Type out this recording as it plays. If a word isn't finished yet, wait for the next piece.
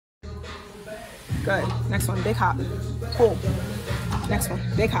Good. Next one, big hop. Cool. Next one,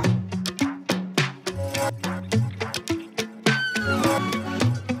 big hop.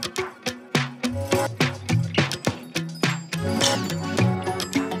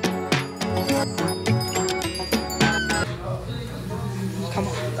 Come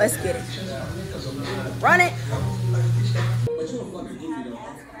on, let's get it. Run it.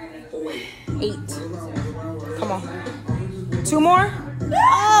 8. Come on. 2 more?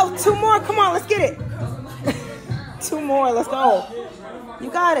 Oh, 2 more. Come on, let's get it. 2 more. Let's go.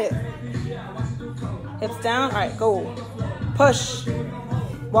 You got it. Hips down. All right, go. Push.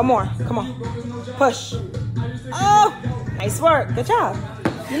 1 more. Come on. Push. Oh, nice work. Good job.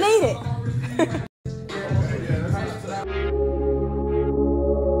 You made it.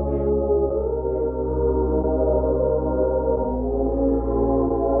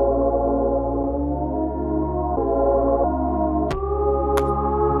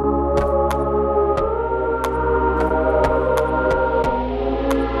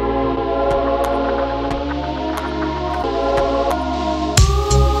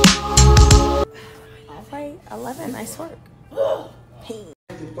 Nice work. Hey.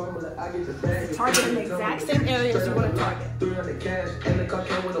 Target in the exact same areas you want to target.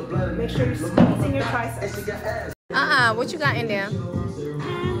 Make sure you're squeezing your triceps. What you got in there?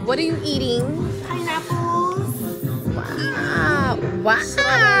 What are you eating? Pineapples. Wow.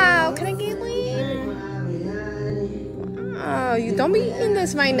 Wow. Can I get one? Oh, you don't be eating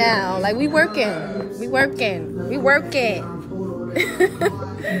this right now. Like, we working. We working. We working.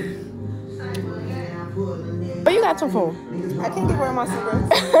 What you got some for? I can't give away my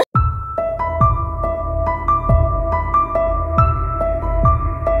secrets.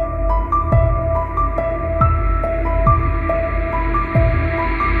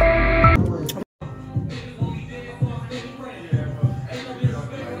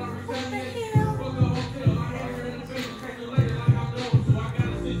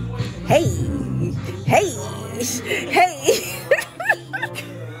 Hey, hey, hey.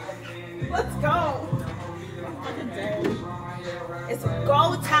 Let's go. It's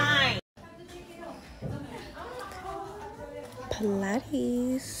go time.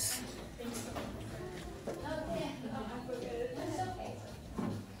 Pilates.